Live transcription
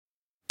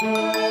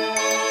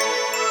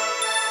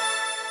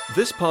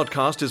This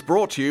podcast is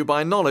brought to you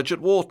by Knowledge at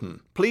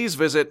Wharton. Please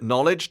visit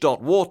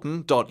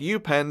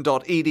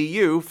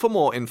knowledge.wharton.upenn.edu for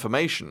more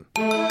information.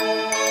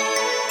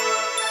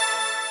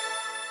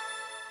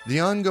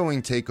 The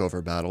ongoing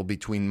takeover battle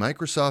between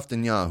Microsoft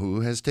and Yahoo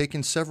has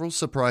taken several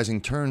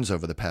surprising turns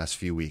over the past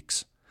few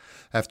weeks.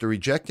 After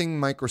rejecting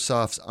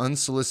Microsoft's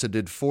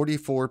unsolicited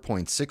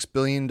 $44.6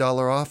 billion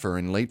offer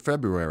in late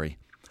February,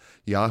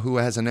 Yahoo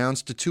has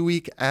announced a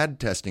 2-week ad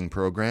testing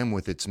program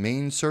with its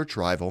main search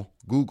rival,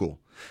 Google,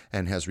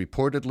 and has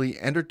reportedly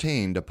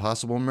entertained a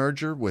possible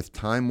merger with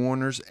Time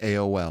Warner's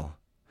AOL.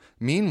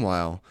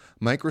 Meanwhile,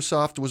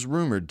 Microsoft was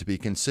rumored to be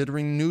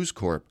considering News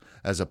Corp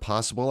as a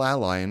possible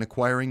ally in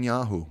acquiring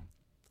Yahoo.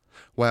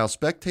 While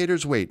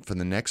spectators wait for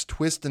the next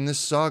twist in this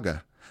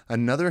saga,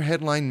 another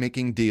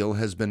headline-making deal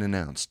has been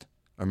announced,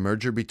 a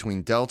merger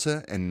between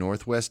Delta and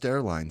Northwest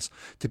Airlines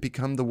to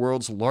become the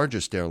world's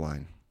largest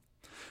airline.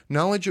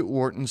 Knowledge at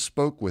Wharton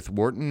spoke with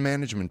Wharton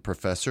Management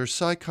Professor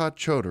Saikat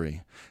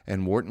Chaudhary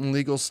and Wharton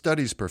Legal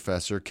Studies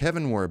Professor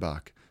Kevin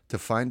Werbach to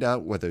find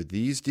out whether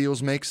these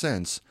deals make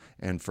sense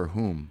and for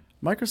whom.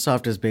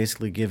 Microsoft is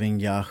basically giving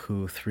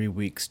Yahoo 3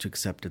 weeks to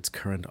accept its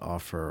current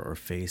offer or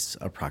face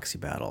a proxy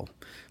battle.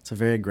 It's a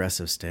very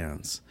aggressive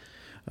stance.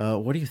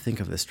 What do you think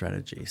of this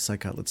strategy?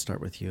 Saikat, let's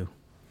start with you.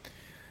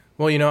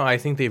 Well, I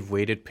think they've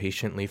waited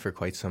patiently for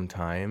quite some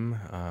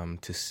time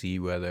to see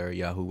whether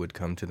Yahoo would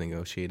come to the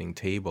negotiating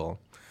table.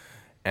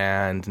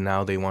 And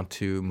now they want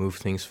to move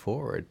things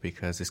forward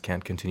because this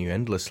can't continue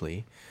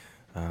endlessly.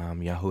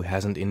 Yahoo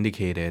hasn't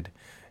indicated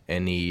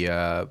any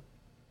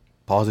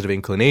positive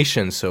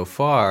inclination so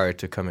far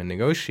to come and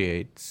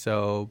negotiate.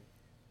 So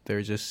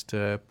they're just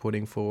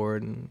putting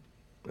forward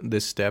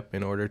this step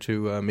in order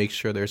to make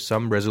sure there's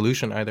some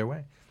resolution either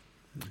way.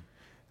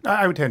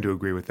 I would tend to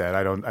agree with that.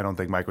 I don't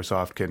think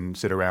Microsoft can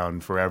sit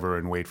around forever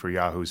and wait for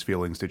Yahoo's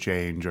feelings to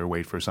change or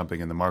wait for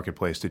something in the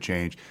marketplace to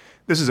change.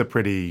 This is a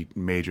pretty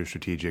major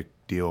strategic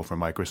deal for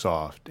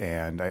Microsoft,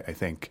 and I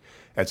think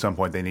at some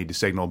point they need to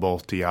signal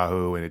both to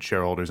Yahoo and its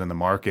shareholders in the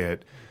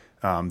market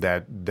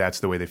that that's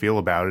the way they feel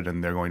about it,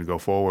 and they're going to go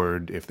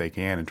forward if they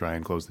can and try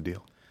and close the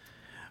deal.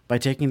 By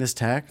taking this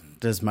tack,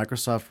 does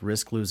Microsoft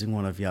risk losing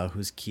one of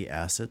Yahoo's key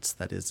assets,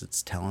 that is,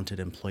 its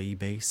talented employee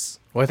base?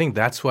 Well, I think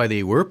that's why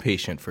they were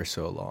patient for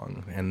so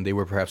long, and they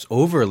were perhaps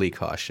overly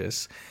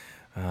cautious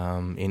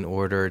in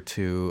order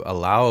to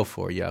allow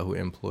for Yahoo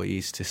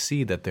employees to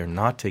see that they're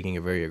not taking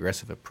a very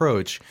aggressive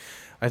approach.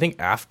 I think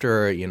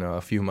after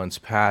a few months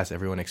pass,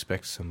 everyone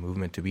expects some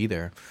movement to be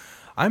there.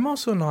 I'm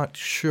also not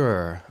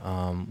sure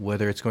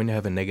whether it's going to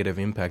have a negative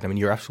impact. I mean,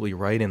 you're absolutely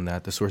right in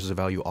that the sources of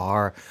value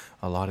are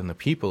a lot in the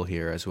people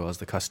here as well as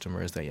the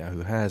customers that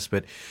Yahoo has.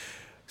 But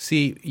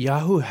see,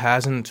 Yahoo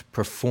hasn't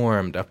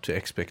performed up to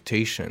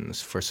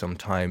expectations for some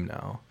time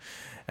now.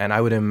 And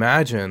I would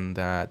imagine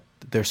that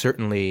there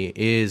certainly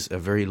is a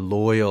very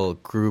loyal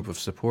group of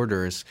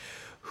supporters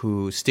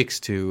who sticks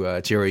to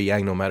Jerry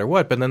Yang no matter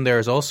what. But then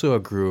there's also a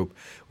group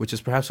which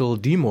is perhaps a little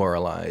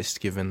demoralized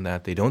given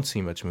that they don't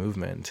see much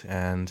movement.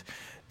 And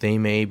they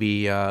may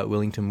be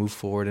willing to move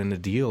forward in a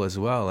deal as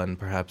well and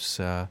perhaps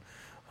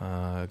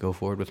go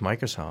forward with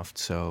Microsoft.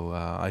 So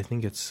I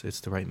think it's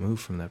the right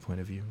move from that point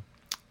of view.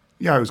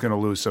 Yahoo's going to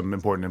lose some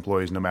important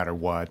employees no matter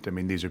what. I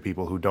mean, these are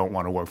people who don't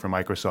want to work for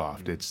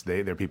Microsoft.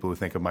 They're people who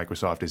think of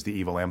Microsoft as the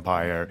evil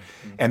empire,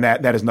 and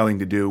that has nothing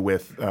to do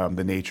with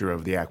the nature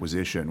of the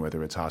acquisition,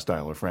 whether it's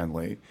hostile or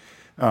friendly.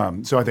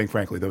 So I think,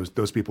 frankly,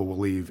 those people will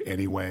leave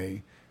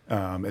anyway.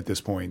 At this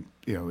point,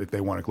 if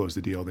they want to close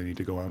the deal, they need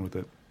to go on with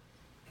it.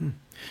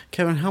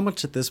 Kevin, how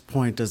much at this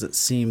point does it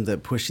seem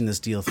that pushing this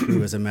deal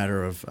through is a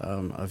matter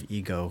of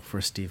ego for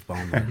Steve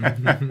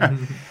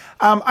Ballmer?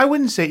 I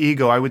wouldn't say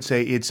ego. I would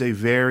say it's a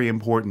very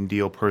important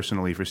deal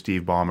personally for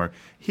Steve Ballmer.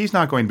 He's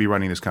not going to be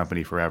running this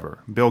company forever.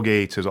 Bill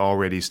Gates has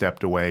already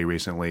stepped away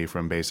recently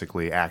from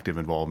basically active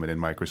involvement in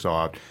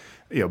Microsoft.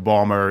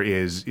 Ballmer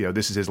is,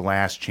 this is his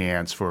last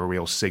chance for a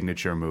real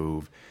signature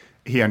move.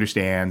 He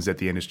understands that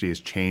the industry is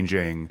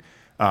changing.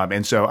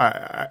 And so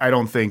I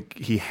don't think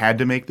he had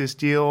to make this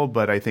deal,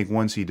 but I think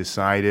once he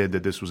decided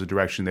that this was the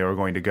direction they were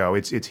going to go,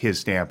 it's his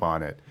stamp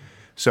on it.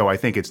 So I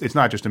think it's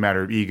not just a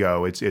matter of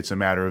ego. It's a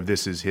matter of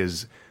this is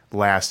his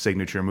last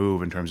signature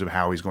move in terms of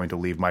how he's going to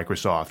leave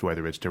Microsoft,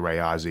 whether it's to Ray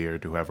Ozzie or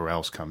to whoever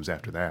else comes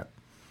after that.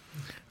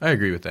 I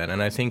agree with that.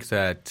 And I think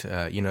that,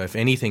 if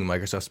anything,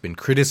 Microsoft's been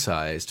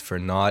criticized for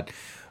not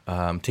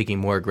taking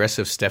more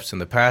aggressive steps in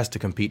the past to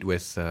compete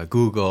with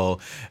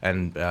Google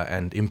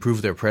and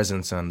improve their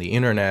presence on the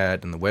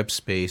internet and the web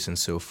space and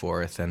so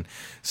forth. And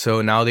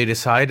so now they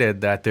decided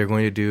that they're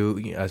going to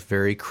do a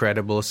very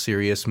credible,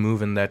 serious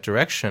move in that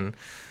direction.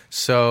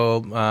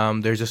 So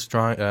they're just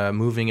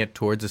moving it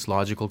towards this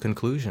logical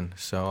conclusion.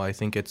 So I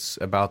think it's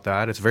about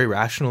that. It's a very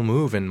rational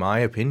move, in my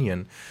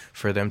opinion,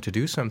 for them to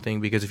do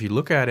something. Because if you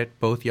look at it,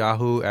 both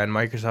Yahoo and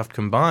Microsoft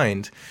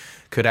combined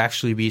could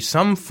actually be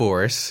some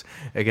force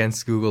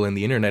against Google in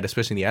the internet,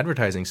 especially in the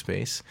advertising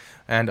space.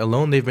 And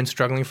alone, they've been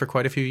struggling for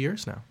quite a few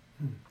years now.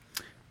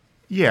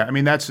 Yeah, I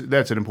mean, that's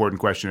an important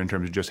question in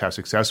terms of just how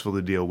successful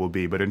the deal will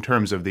be. But in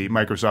terms of the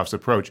Microsoft's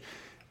approach,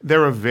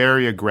 They're a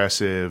very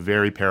aggressive,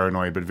 very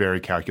paranoid, but very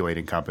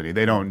calculating company.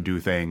 They don't do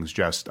things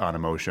just on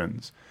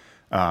emotions.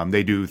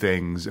 They do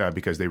things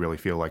because they really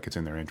feel like it's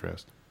in their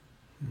interest.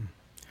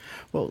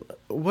 Well,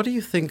 what do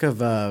you think of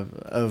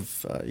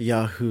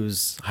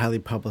Yahoo's highly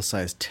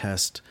publicized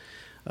test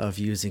of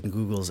using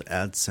Google's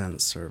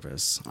AdSense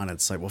service on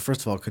its site? Well,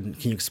 first of all, can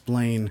you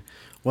explain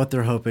what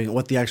they're hoping,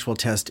 what the actual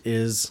test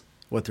is,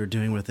 what they're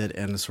doing with it,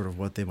 and sort of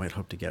what they might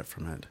hope to get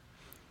from it?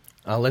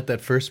 I'll let that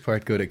first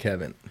part go to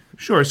Kevin.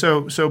 Sure.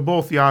 So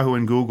both Yahoo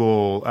and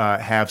Google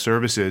have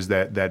services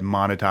that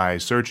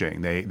monetize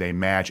searching. They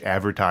match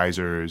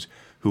advertisers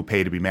who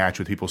pay to be matched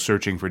with people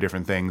searching for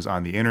different things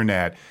on the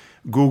internet.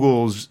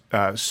 Google's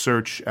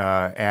search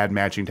ad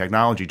matching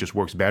technology just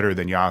works better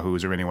than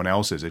Yahoo's or anyone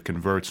else's. It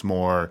converts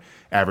more.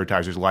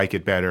 Advertisers like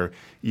it better.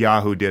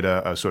 Yahoo did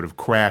a sort of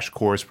crash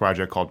course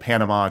project called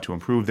Panama to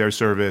improve their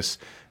service.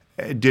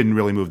 It didn't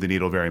really move the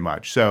needle very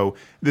much. So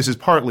this is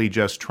partly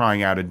just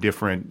trying out a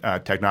different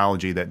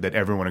technology that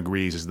everyone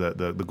agrees is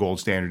the gold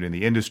standard in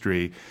the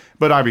industry.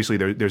 But obviously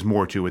there's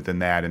more to it than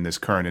that in this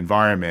current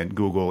environment.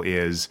 Google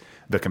is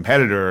the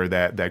competitor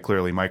that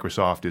clearly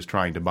Microsoft is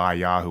trying to buy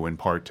Yahoo in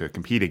part to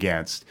compete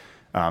against.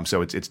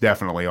 So it's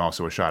definitely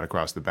also a shot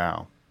across the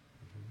bow.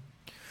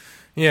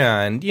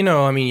 Yeah, and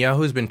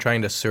Yahoo's been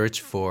trying to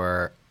search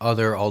for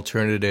other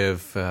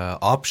alternative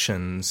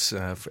options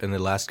in the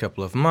last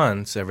couple of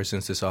months, ever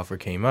since this offer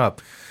came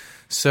up.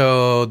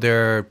 So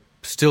they're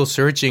still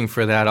searching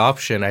for that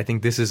option. I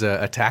think this is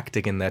a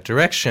tactic in that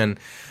direction.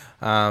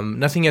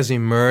 Nothing has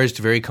emerged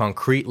very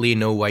concretely.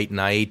 No white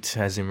knight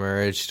has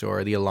emerged,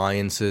 or the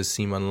alliances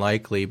seem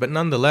unlikely. But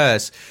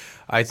nonetheless,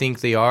 I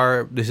think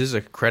this is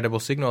a credible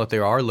signal that they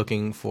are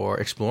looking for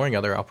exploring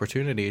other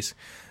opportunities.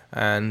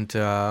 And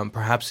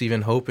perhaps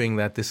even hoping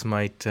that this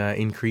might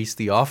increase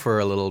the offer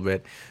a little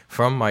bit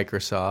from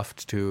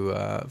Microsoft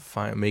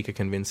to make a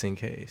convincing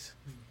case.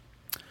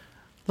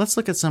 Let's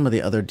look at some of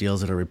the other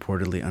deals that are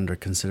reportedly under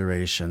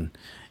consideration.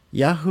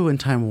 Yahoo and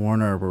Time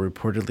Warner were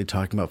reportedly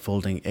talking about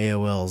folding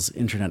AOL's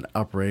internet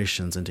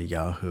operations into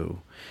Yahoo.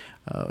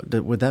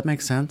 Would that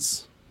make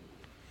sense?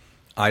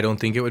 I don't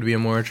think it would be a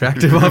more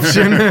attractive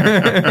option.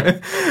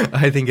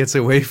 I think it's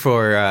a way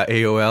for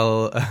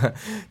AOL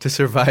to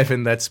survive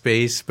in that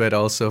space, but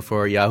also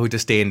for Yahoo to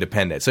stay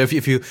independent. So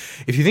if you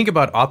think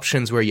about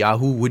options where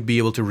Yahoo would be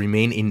able to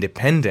remain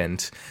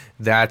independent,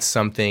 that's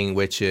something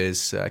which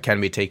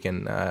can be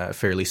taken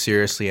fairly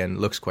seriously and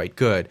looks quite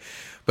good.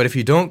 But if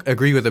you don't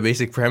agree with the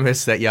basic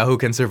premise that Yahoo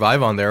can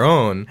survive on their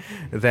own,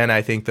 then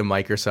I think the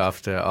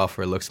Microsoft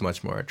offer looks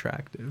much more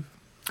attractive.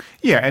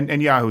 Yeah,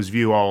 and Yahoo's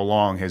view all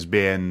along has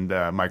been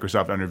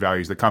Microsoft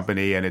undervalues the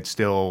company, and it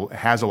still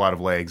has a lot of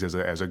legs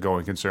as a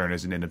going concern,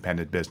 as an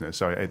independent business.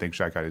 So I think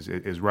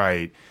Shaikat is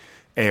right.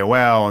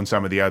 AOL and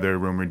some of the other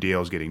rumored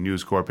deals, getting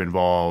News Corp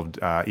involved,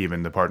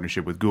 even the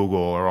partnership with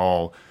Google, are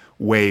all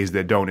ways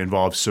that don't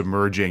involve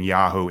submerging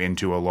Yahoo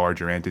into a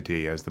larger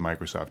entity as the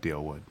Microsoft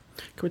deal would.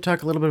 Can we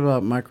talk a little bit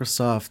about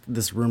Microsoft,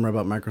 this rumor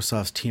about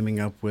Microsoft teaming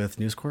up with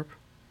News Corp?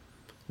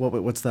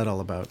 What's that all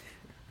about?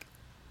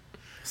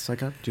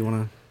 Shaikat, do you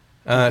want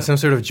to? Some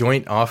sort of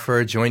joint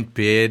offer, joint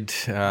bid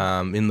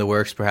in the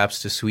works,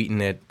 perhaps to sweeten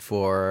it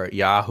for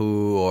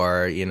Yahoo,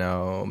 or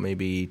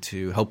maybe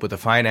to help with the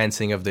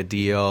financing of the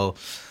deal.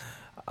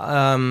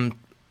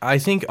 I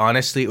think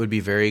honestly it would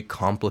be very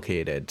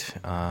complicated.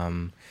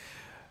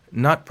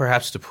 Not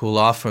perhaps to pull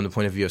off from the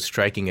point of view of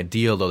striking a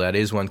deal, though that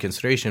is one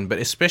consideration, but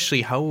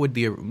especially how would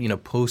the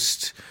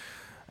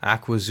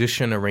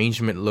post-acquisition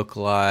arrangement look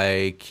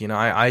like?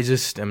 I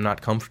just am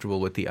not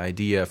comfortable with the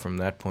idea from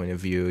that point of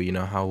view.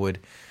 How would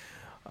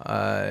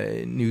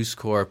News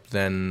Corp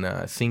then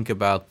think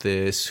about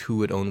this? Who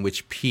would own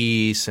which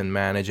piece and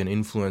manage and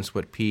influence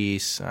what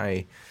piece?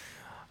 I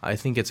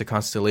think it's a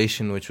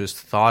constellation which was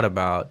thought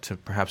about to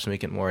perhaps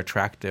make it more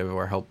attractive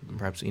or help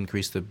perhaps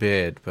increase the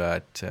bid,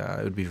 but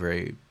it would be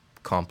very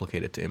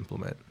complicated to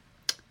implement.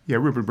 Yeah,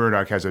 Rupert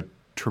Murdoch has a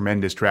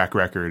tremendous track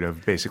record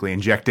of basically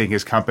injecting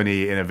his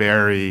company in a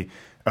very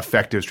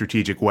effective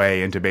strategic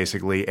way into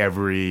basically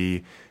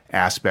every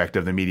aspect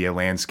of the media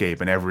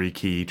landscape and every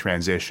key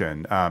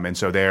transition. And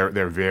so they're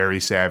very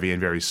savvy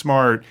and very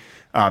smart.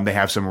 They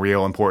have some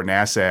real important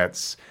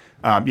assets.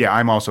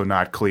 I'm also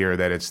not clear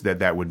that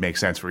that would make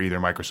sense for either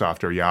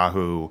Microsoft or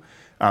Yahoo.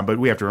 But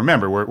we have to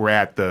remember we're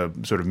at the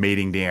sort of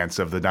mating dance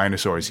of the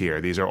dinosaurs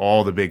here. These are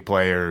all the big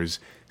players,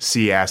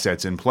 see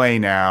assets in play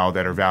now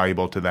that are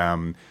valuable to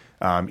them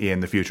in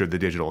the future of the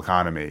digital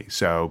economy.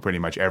 So pretty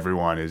much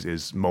everyone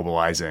is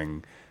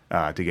mobilizing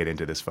to get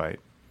into this fight.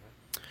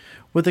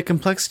 Would the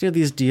complexity of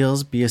these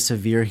deals be a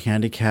severe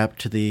handicap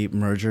to the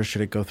merger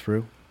should it go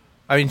through?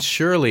 I mean,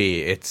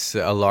 surely it's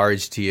a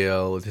large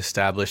deal with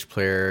established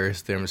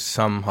players. There's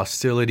some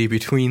hostility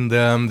between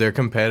them. They're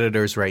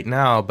competitors right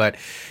now. But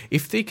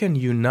if they can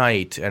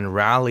unite and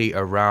rally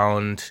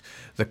around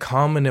the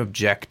common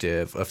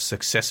objective of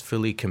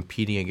successfully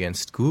competing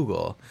against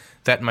Google,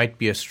 that might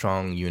be a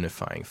strong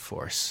unifying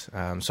force.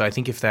 So I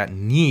think if that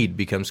need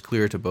becomes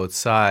clear to both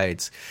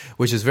sides,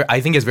 which is I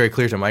think is very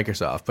clear to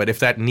Microsoft, but if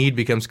that need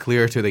becomes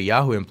clear to the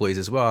Yahoo employees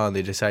as well, and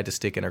they decide to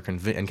stick in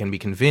and can be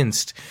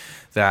convinced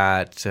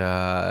that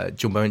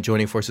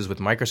joining forces with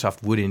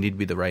Microsoft would indeed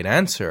be the right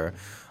answer,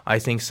 I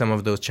think some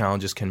of those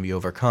challenges can be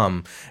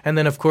overcome. And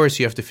then, of course,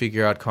 you have to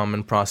figure out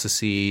common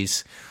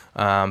processes,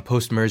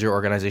 post-merger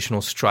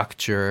organizational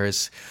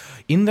structures.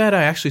 In that,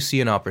 I actually see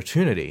an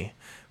opportunity,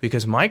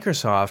 because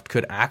Microsoft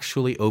could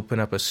actually open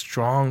up a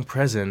strong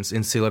presence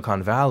in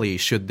Silicon Valley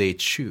should they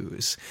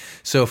choose.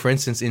 So, for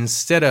instance,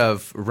 instead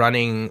of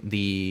running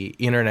the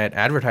internet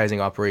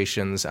advertising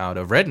operations out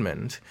of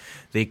Redmond,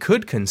 they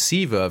could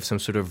conceive of some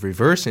sort of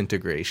reverse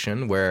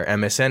integration where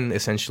MSN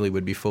essentially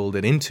would be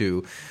folded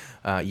into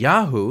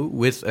Yahoo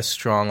with a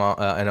strong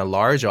and a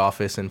large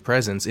office and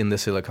presence in the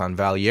Silicon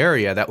Valley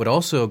area. That would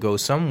also go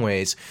some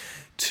ways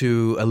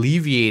to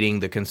alleviating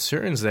the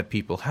concerns that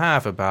people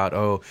have about,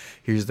 oh,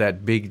 here's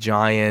that big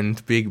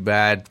giant, big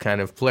bad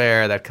kind of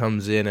player that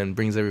comes in and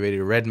brings everybody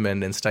to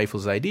Redmond and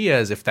stifles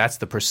ideas. If that's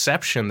the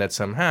perception that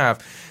some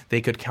have,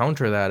 they could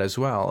counter that as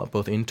well,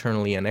 both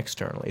internally and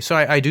externally. So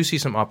I do see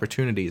some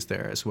opportunities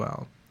there as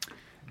well.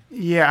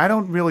 Yeah, I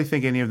don't really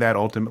think any of that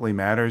ultimately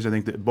matters. I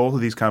think that both of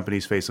these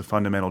companies face a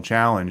fundamental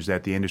challenge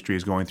that the industry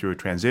is going through a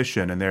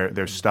transition, and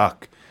they're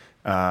stuck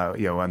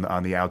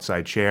on the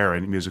outside chair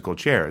and musical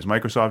chairs.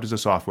 Microsoft is a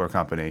software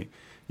company.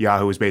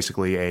 Yahoo is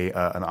basically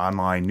an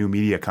online new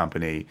media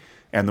company.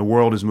 And the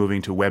world is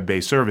moving to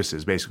web-based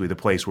services, basically the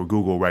place where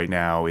Google right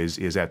now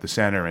is at the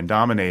center and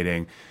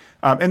dominating.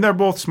 And they're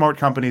both smart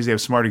companies. They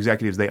have smart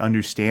executives. They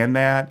understand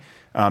that.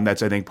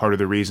 That's, I think, part of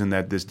the reason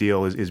that this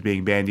deal is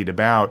being bandied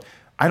about.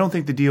 I don't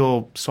think the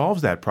deal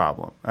solves that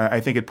problem.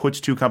 I think it puts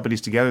two companies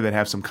together that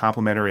have some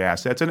complementary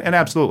assets. And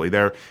absolutely,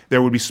 there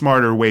would be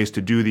smarter ways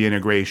to do the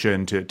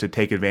integration to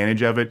take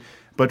advantage of it.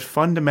 But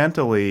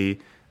fundamentally,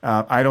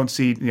 I don't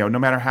see, no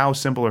matter how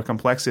simple or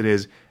complex it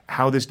is,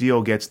 how this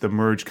deal gets the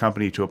merged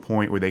company to a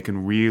point where they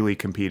can really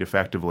compete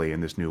effectively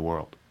in this new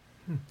world.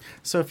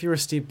 So if you were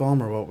Steve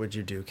Ballmer, what would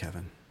you do,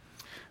 Kevin?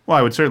 Well,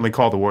 I would certainly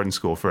call the Wharton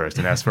School first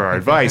and ask for our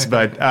advice.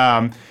 But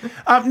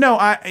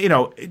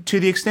no, to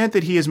the extent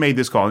that he has made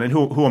this call, and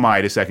who am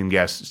I to second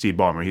guess Steve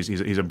Ballmer?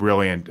 He's a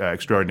brilliant,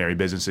 extraordinary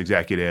business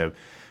executive.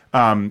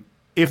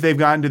 If they've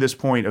gotten to this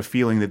point of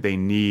feeling that they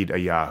need a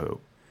Yahoo,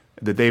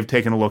 that they've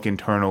taken a look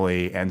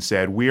internally and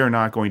said, we are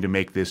not going to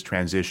make this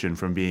transition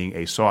from being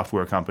a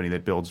software company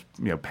that builds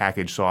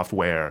packaged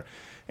software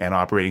and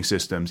operating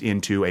systems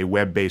into a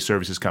web-based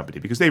services company,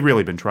 because they've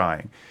really been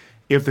trying.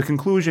 If the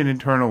conclusion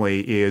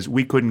internally is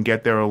we couldn't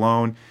get there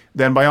alone,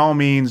 then by all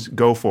means,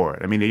 go for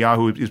it. I mean,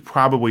 Yahoo is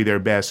probably their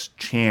best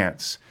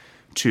chance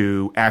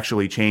to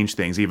actually change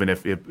things, even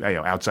if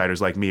outsiders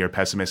like me are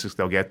pessimistic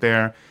they'll get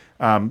there.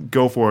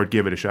 Go for it,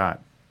 give it a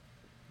shot.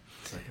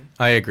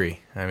 I agree.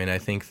 I mean, I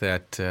think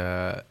that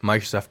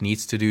Microsoft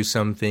needs to do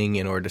something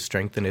in order to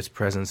strengthen its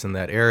presence in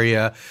that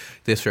area.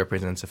 This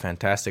represents a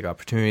fantastic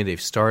opportunity.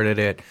 They've started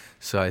it.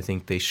 So I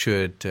think they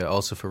should,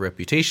 also for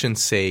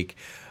reputation's sake,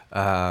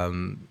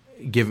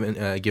 given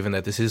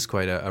that this is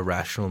quite a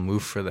rational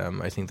move for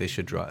them, I think they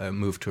should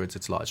move towards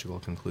its logical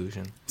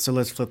conclusion. So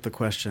let's flip the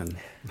question.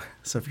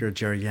 So if you're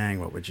Jerry Yang,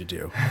 what would you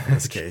do in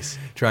this case?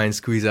 Try and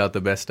squeeze out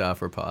the best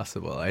offer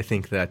possible. I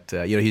think that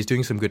he's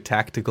doing some good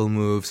tactical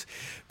moves,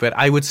 but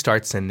I would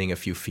start sending a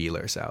few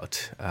feelers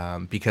out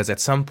because at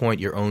some point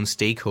your own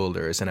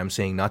stakeholders, and I'm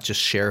saying not just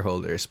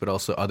shareholders, but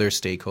also other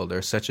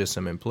stakeholders such as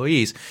some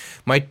employees,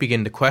 might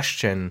begin to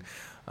question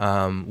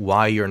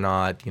why you're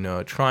not,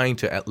 trying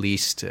to at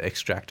least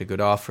extract a good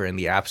offer in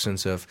the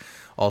absence of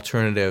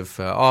alternative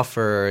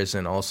offers,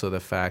 and also the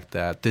fact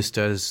that this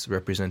does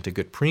represent a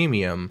good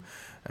premium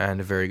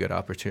and a very good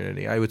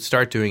opportunity. I would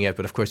start doing it,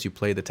 but of course you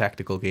play the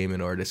tactical game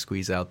in order to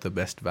squeeze out the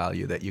best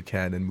value that you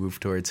can and move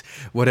towards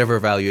whatever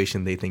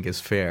valuation they think is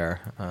fair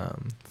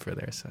for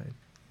their side.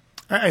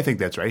 I think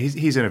that's right.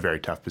 He's in a very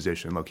tough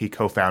position. Look, he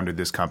co-founded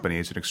this company.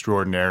 It's an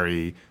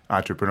extraordinary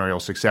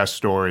entrepreneurial success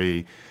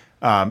story.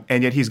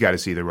 And yet he's got to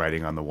see the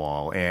writing on the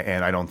wall.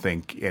 And I don't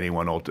think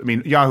anyone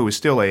Yahoo is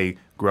still a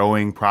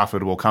growing,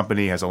 profitable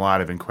company, has a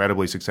lot of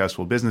incredibly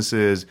successful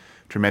businesses,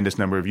 tremendous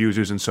number of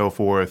users and so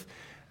forth.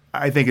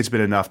 I think it's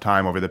been enough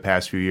time over the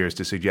past few years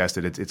to suggest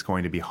that it's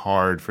going to be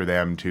hard for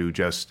them to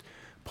just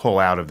pull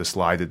out of the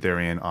slide that they're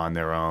in on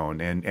their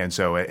own. And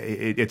so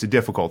it's a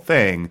difficult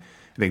thing,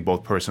 I think,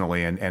 both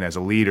personally and as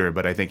a leader.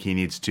 But I think he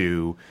needs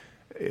to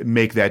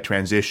make that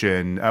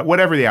transition,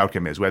 whatever the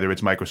outcome is, whether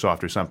it's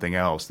Microsoft or something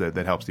else, that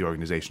helps the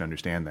organization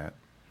understand that.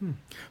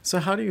 So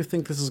how do you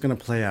think this is going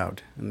to play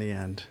out in the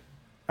end?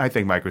 I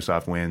think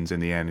Microsoft wins in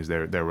the end. Is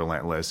they're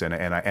relentless, and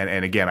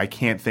again, I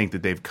can't think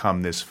that they've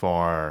come this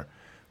far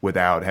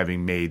without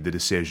having made the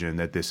decision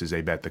that this is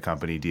a bet the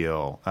company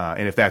deal.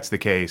 And if that's the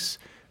case,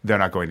 they're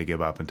not going to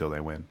give up until they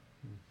win.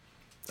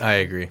 I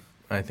agree.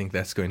 I think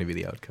that's going to be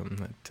the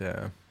outcome,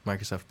 that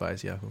Microsoft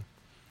buys Yahoo.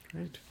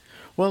 Great.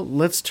 Well,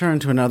 let's turn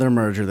to another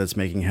merger that's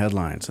making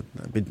headlines,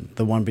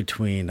 the one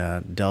between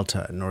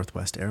Delta and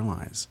Northwest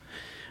Airlines.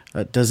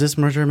 Does this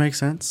merger make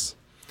sense?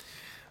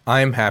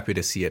 I'm happy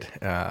to see it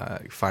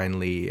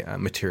finally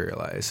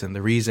materialize. And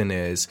the reason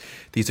is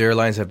these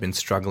airlines have been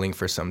struggling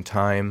for some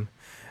time.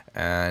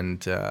 And,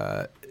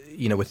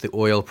 with the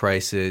oil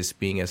prices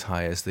being as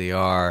high as they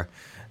are,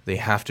 they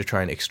have to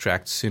try and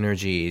extract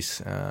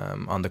synergies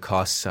on the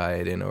cost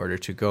side in order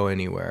to go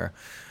anywhere.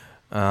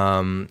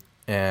 And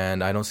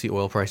I don't see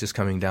oil prices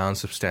coming down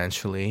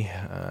substantially.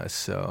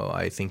 So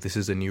I think this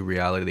is a new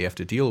reality they have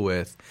to deal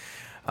with.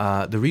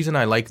 The reason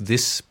I like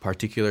this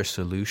particular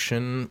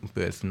solution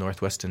with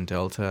Northwest and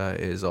Delta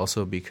is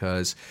also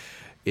because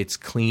it's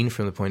clean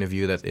from the point of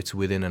view that it's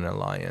within an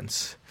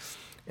alliance.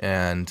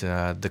 And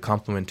the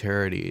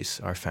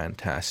complementarities are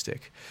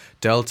fantastic.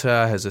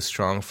 Delta has a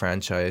strong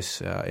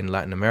franchise in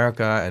Latin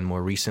America, and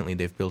more recently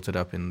they've built it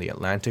up in the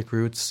Atlantic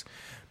routes.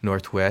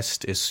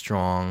 Northwest is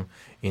strong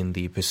in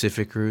the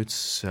Pacific routes.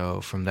 So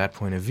from that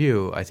point of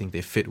view, I think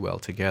they fit well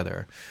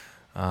together.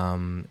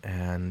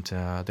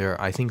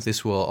 I think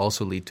this will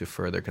also lead to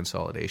further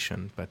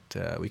consolidation, but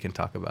we can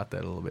talk about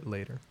that a little bit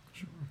later.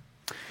 Sure.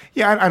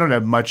 Yeah, I don't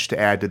have much to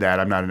add to that.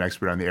 I'm not an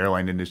expert on the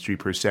airline industry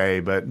per se,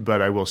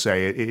 but I will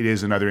say it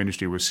is another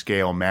industry where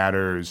scale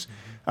matters,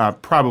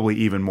 probably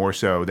even more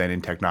so than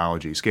in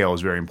technology. Scale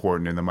is very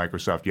important in the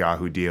Microsoft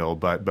Yahoo deal,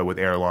 but with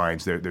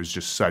airlines, there's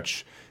just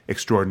such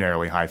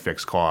extraordinarily high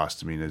fixed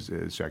costs. I mean, as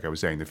Jack, I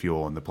was saying, the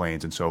fuel and the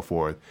planes and so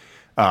forth,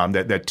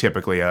 that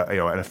typically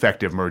an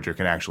effective merger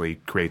can actually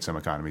create some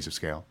economies of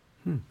scale.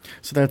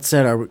 So that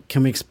said,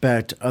 can we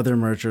expect other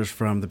mergers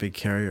from the big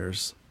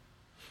carriers?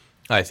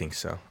 I think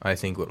so. I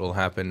think what will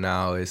happen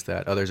now is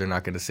that others are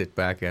not going to sit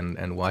back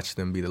and watch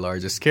them be the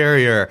largest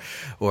carrier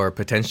or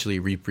potentially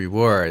reap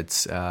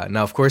rewards.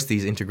 Now, of course,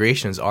 these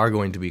integrations are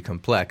going to be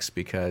complex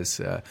because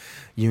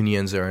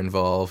unions are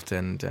involved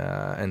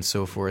and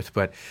so forth.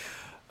 But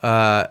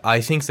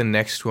I think the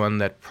next one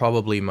that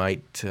probably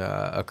might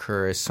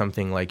occur is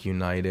something like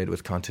United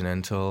with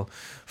Continental.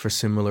 For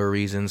similar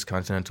reasons,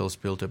 Continental's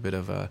built a bit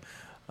of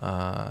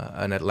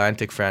an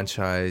Atlantic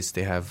franchise.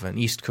 They have an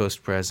East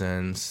Coast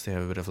presence. They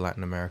have a bit of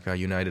Latin America.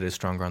 United is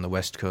stronger on the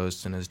West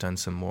Coast and has done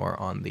some more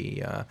on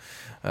the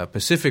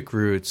Pacific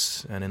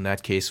routes. And in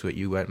that case,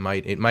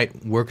 it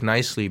might work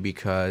nicely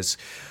because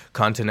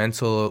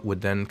Continental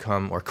could then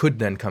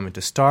come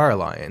into Star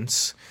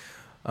Alliance.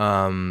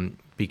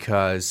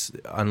 Because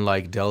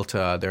unlike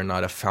Delta, they're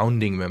not a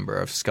founding member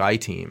of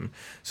SkyTeam.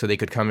 So they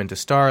could come into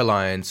Star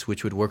Alliance,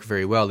 which would work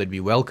very well. They'd be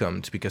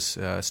welcomed because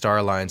Star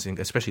Alliance, and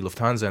especially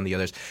Lufthansa and the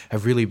others,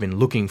 have really been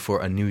looking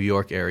for a New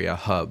York area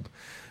hub.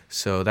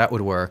 So that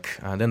would work.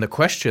 Then the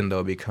question,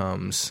 though,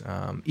 becomes,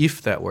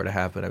 if that were to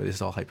happen, I mean, this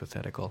is all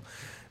hypothetical,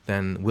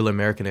 then will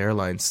American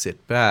Airlines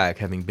sit back,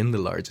 having been the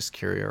largest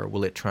carrier, or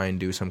will it try and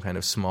do some kind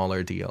of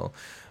smaller deal,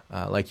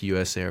 like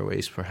U.S.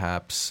 Airways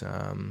perhaps?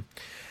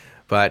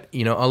 But,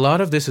 a lot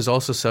of this is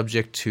also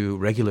subject to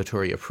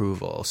regulatory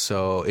approval.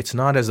 So it's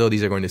not as though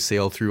these are going to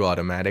sail through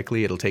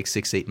automatically. It'll take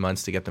 6-8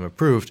 months to get them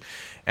approved.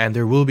 And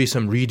there will be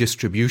some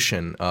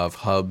redistribution of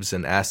hubs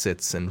and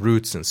assets and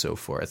routes and so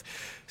forth.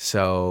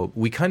 So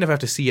we kind of have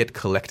to see it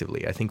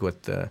collectively. I think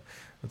what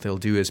they'll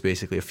do is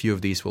basically a few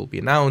of these will be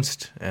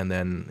announced, and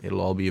then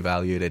it'll all be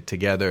evaluated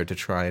together to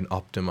try and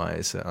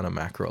optimize on a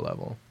macro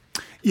level.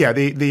 Yeah,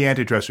 the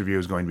antitrust review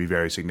is going to be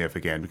very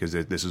significant because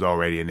this is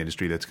already an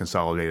industry that's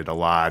consolidated a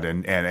lot,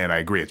 and I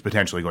agree, it's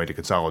potentially going to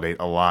consolidate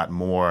a lot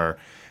more.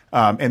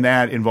 And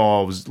that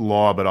involves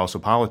law, but also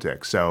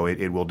politics. So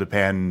it will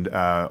depend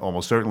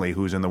almost certainly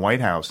who's in the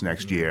White House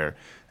next year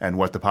and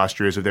what the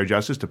posture is of their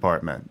Justice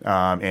Department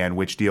and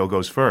which deal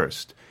goes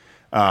first.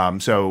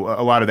 So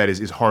a lot of that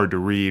is hard to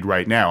read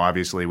right now.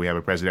 Obviously, we have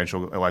a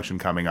presidential election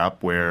coming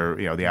up where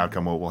the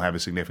outcome will have a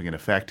significant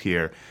effect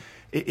here.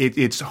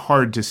 It's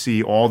hard to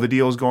see all the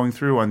deals going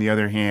through. On the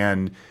other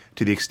hand,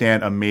 to the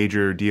extent a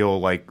major deal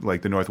like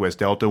the Northwest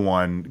Delta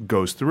one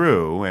goes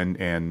through,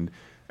 and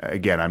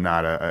again, I'm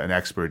not an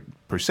expert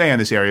per se in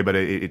this area, but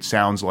it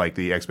sounds like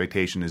the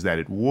expectation is that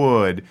it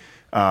would,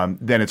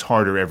 then it's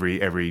harder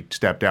every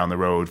step down the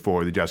road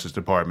for the Justice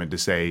Department to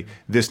say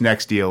this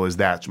next deal is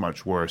that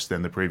much worse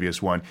than the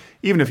previous one.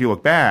 Even if you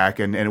look back,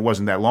 and it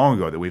wasn't that long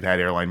ago that we've had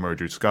airline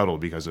mergers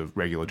scuttled because of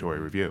regulatory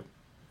review.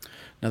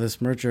 Now,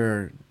 this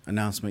merger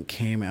announcement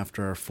came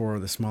after 4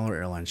 of the smaller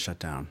airlines shut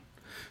down.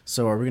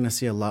 So are we going to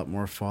see a lot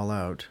more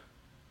fallout,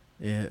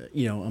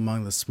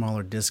 among the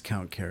smaller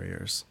discount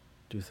carriers,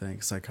 do you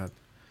think, Saikat?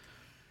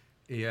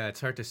 Yeah,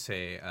 it's hard to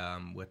say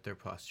what their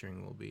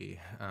posturing will be.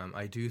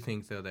 I do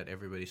think, though, that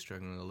everybody's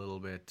struggling a little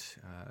bit,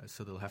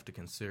 so they'll have to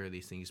consider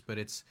these things. But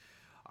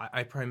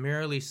I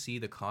primarily see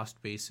the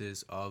cost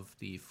bases of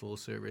the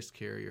full-service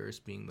carriers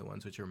being the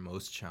ones which are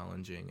most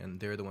challenging, and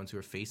they're the ones who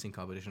are facing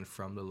competition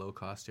from the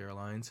low-cost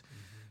airlines. Mm-hmm.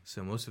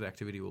 So most of the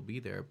activity will be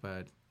there.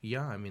 But,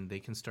 yeah, I mean, they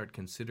can start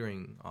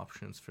considering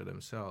options for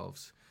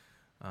themselves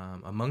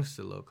amongst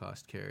the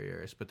low-cost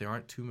carriers, but there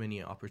aren't too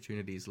many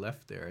opportunities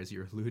left there, as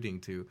you're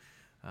alluding to.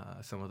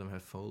 Some of them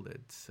have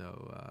folded.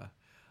 So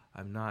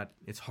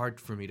it's hard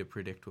for me to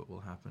predict what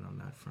will happen on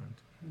that front.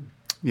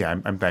 Yeah,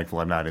 I'm thankful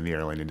I'm not in the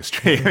airline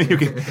industry. You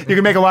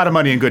can make a lot of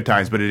money in good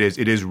times, but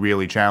it is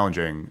really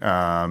challenging,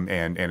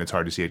 and it's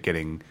hard to see it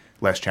getting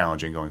less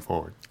challenging going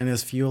forward. And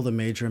is fuel the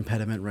major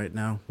impediment right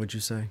now, would you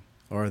say?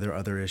 Or are there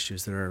other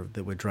issues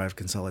that would drive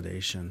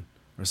consolidation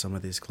or some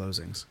of these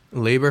closings?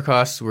 Labor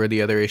costs were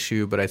the other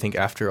issue, but I think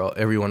after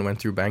everyone went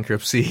through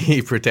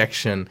bankruptcy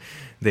protection,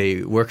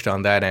 they worked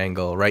on that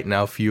angle. Right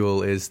now,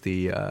 fuel is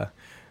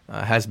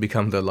has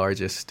become the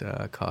largest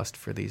cost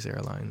for these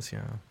airlines.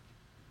 Yeah.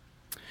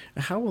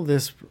 How will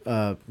this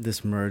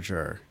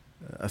merger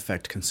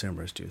affect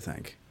consumers, do you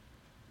think?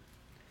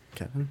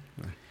 Kevin,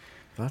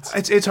 thoughts?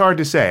 It's hard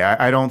to say.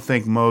 I don't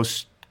think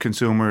most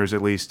consumers,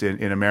 at least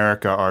in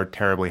America, are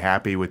terribly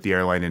happy with the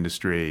airline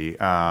industry.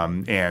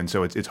 And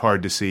so it's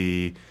hard to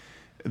see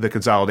the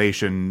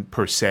consolidation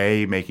per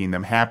se making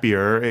them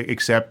happier,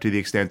 except to the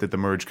extent that the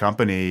merged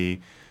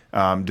company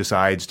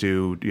decides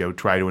to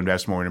try to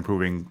invest more in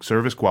improving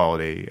service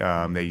quality.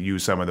 They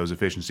use some of those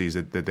efficiencies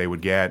that they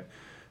would get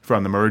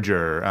from the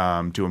merger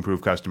to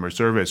improve customer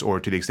service, or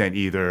to the extent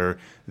either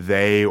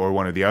they or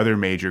one of the other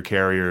major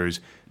carriers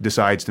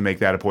decides to make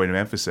that a point of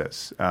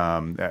emphasis.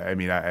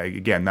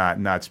 Again,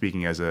 not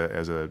speaking as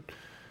a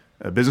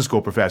business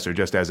school professor,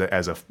 just as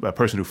a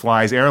person who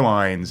flies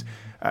airlines,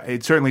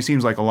 it certainly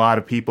seems like a lot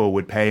of people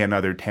would pay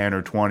another $10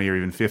 or $20 or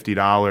even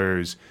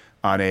 $50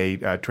 on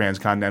a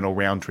transcontinental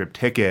round trip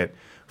ticket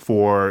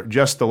for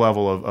just the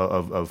level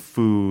of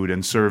food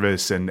and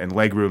service and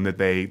legroom that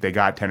they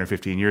got 10 or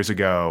 15 years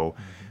ago.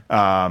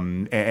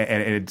 And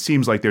it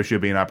seems like there should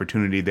be an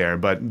opportunity there,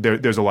 but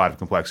there's a lot of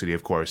complexity,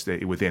 of course,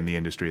 within the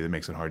industry that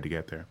makes it hard to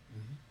get there.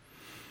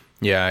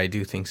 Yeah, I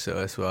do think so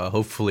as well.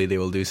 Hopefully they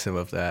will do some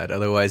of that.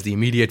 Otherwise, the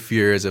immediate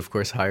fear is, of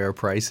course, higher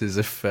prices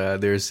if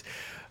there's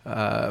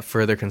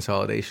further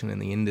consolidation in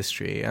the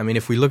industry. I mean,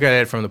 if we look at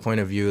it from the point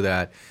of view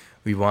that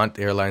we want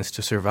airlines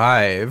to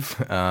survive,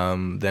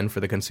 then for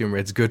the consumer,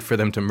 it's good for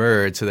them to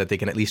merge so that they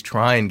can at least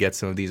try and get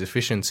some of these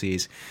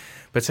efficiencies.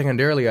 But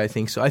secondarily, I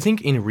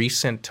think in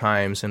recent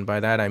times, and by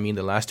that I mean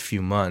the last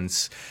few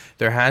months,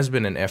 there has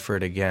been an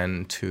effort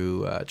again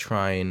to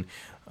try and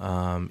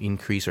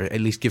increase or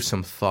at least give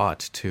some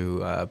thought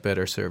to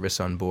better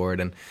service on board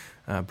and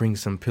bring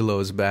some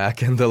pillows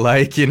back and the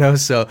like,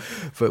 So,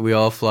 but we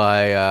all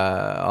fly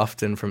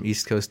often from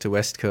East Coast to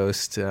West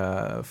Coast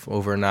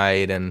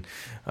overnight and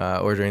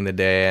or during the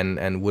day,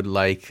 and would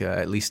like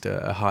at least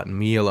a hot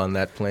meal on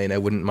that plane. I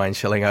wouldn't mind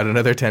shelling out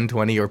another 10,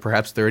 20, or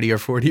perhaps 30 or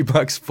 40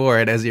 bucks for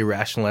it, as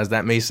irrational as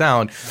that may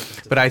sound.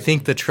 But I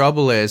think the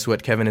trouble is,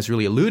 what Kevin is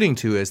really alluding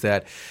to, is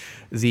that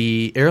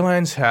the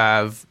airlines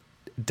have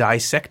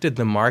dissected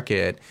the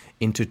market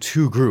into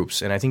two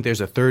groups, and I think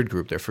there's a third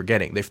group they're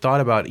forgetting. They've thought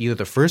about either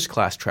the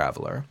first-class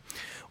traveler,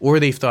 or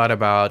they've thought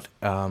about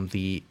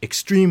the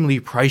extremely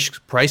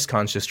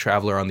price-conscious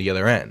traveler on the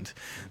other end.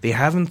 They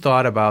haven't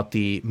thought about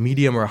the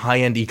medium or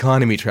high-end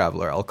economy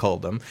traveler, I'll call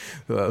them,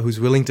 who's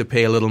willing to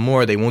pay a little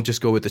more. They won't just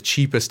go with the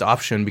cheapest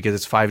option because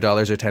it's $5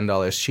 or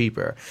 $10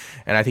 cheaper.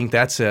 And I think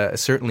that's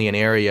certainly an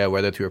area,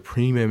 whether through a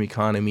premium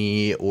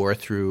economy or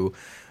through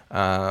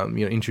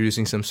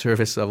introducing some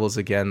service levels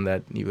again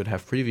that you would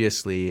have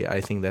previously. I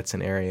think that's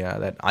an area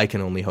that I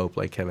can only hope,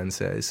 like Kevin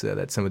says,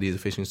 that some of these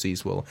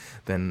efficiencies will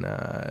then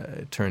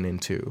turn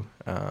into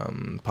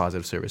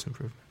positive service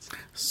improvements.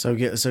 So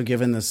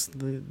given this,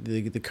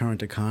 the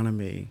current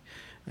economy,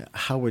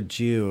 how would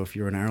you, if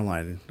you're an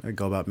airline,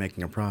 go about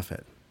making a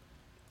profit?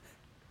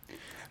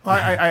 Well,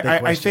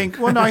 I think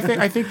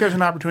there's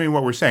an opportunity in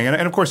what we're saying,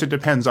 and of course it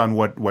depends on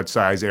what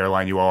size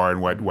airline you are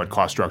and what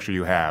cost structure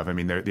you have. I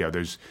mean,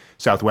 there's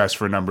Southwest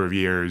for a number of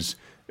years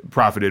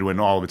profited when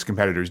all of its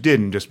competitors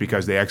didn't, just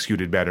because they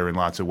executed better in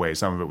lots of ways.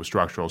 Some of it was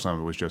structural, some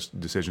of it was just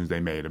decisions they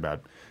made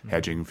about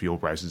hedging fuel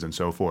prices and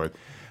so forth.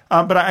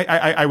 But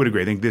I would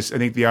agree. I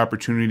think the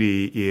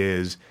opportunity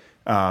is,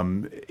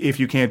 if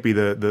you can't be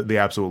the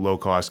absolute low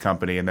cost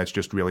company, and that's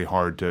just really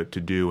hard to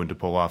do and to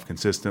pull off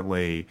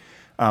consistently.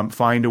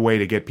 Find a way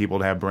to get people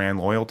to have brand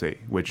loyalty,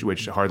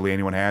 which hardly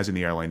anyone has in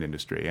the airline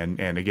industry.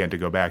 And again, to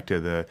go back to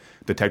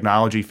the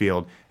technology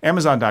field,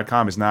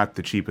 Amazon.com is not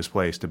the cheapest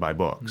place to buy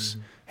books.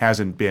 Mm-hmm.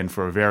 Hasn't been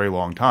for a very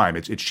long time.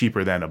 It's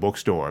cheaper than a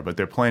bookstore, but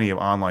there are plenty of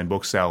online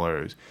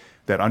booksellers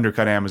that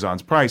undercut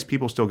Amazon's price.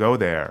 People still go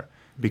there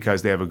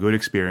because they have a good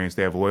experience,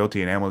 they have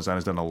loyalty, and Amazon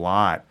has done a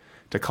lot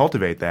to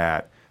cultivate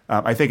that.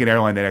 I think an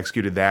airline that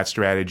executed that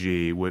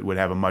strategy would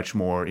have a much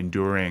more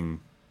enduring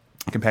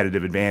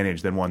competitive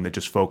advantage than one that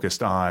just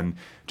focused on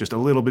just a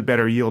little bit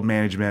better yield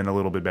management, a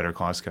little bit better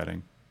cost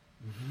cutting.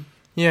 Mm-hmm.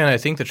 Yeah, and I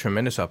think the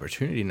tremendous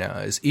opportunity now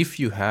is if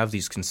you have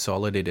these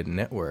consolidated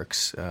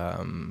networks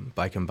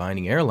by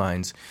combining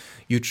airlines,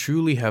 you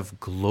truly have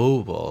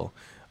global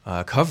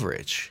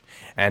coverage.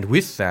 And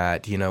with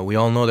that, we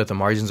all know that the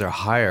margins are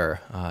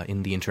higher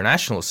in the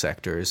international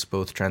sectors,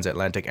 both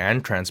transatlantic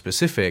and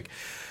transpacific.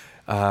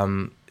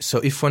 So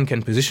if one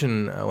can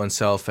position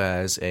oneself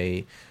as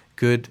a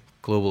good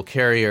global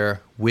carrier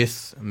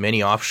with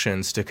many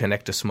options to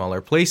connect to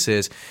smaller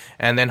places,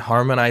 and then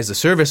harmonize the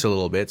service a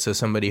little bit so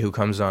somebody who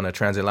comes on a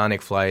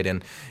transatlantic flight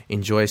and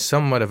enjoys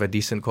somewhat of a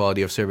decent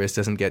quality of service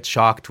doesn't get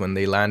shocked when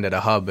they land at a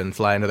hub and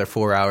fly another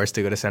 4 hours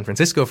to go to San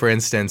Francisco, for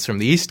instance, from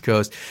the East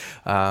Coast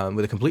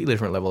with a completely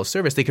different level of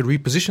service. They could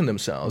reposition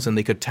themselves, and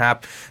they could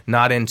tap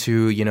not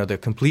into, you know, the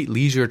complete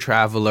leisure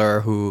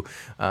traveler who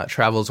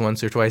travels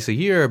once or twice a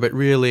year, but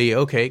really,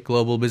 okay,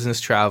 global business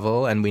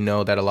travel, and we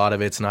know that a lot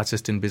of it's not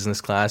just in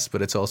business class,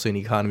 but it's also in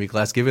economy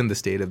class, given the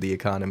state of the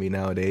economy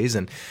nowadays,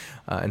 and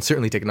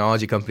certainly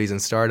technology companies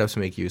and startups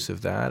make use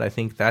of that. I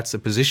think that's a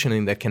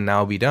positioning that can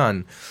now be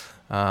done,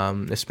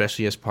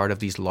 especially as part of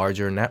these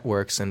larger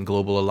networks and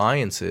global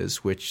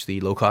alliances, which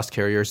the low-cost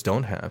carriers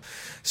don't have.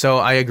 So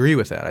I agree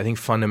with that. I think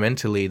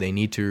fundamentally they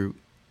need to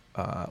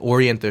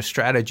orient their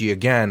strategy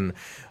again,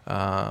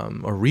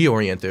 or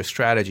reorient their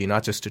strategy,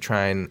 not just to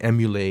try and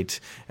emulate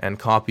and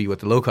copy what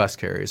the low-cost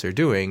carriers are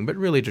doing, but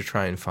really to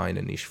try and find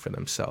a niche for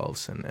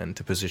themselves and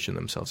to position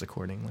themselves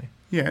accordingly.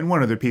 Yeah, and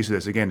one other piece of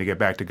this, again, to get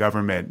back to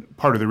government,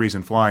 part of the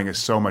reason flying is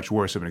so much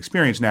worse of an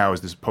experience now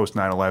is this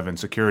post-9/11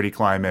 security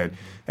climate,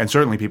 and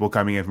certainly people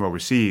coming in from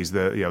overseas,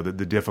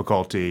 the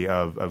difficulty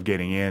of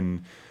getting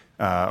in,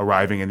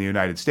 arriving in the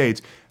United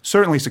States.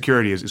 Certainly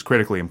security is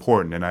critically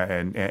important,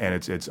 and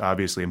it's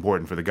obviously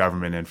important for the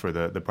government and for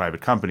the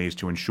private companies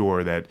to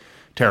ensure that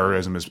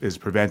terrorism is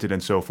prevented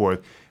and so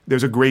forth.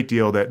 There's a great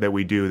deal that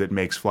we do that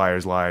makes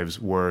flyers' lives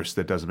worse,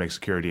 that doesn't make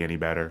security any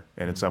better,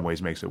 and in some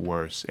ways makes it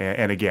worse.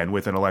 And again,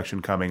 with an election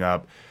coming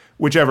up,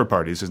 whichever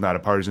party, this is not a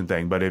partisan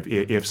thing, but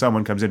if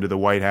someone comes into the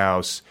White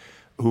House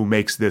who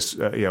makes this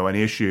an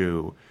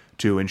issue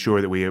to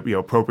ensure that we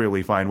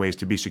appropriately find ways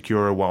to be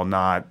secure while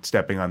not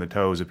stepping on the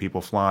toes of people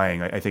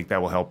flying, I think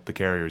that will help the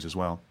carriers as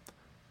well.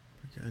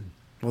 Good.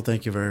 Well,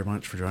 thank you very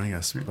much for joining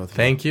us, both of you.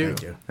 Thank you.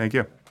 Thank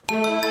you.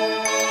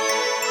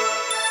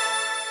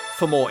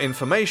 For more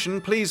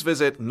information, please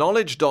visit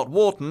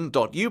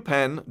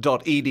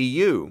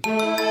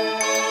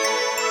knowledge.wharton.upenn.edu.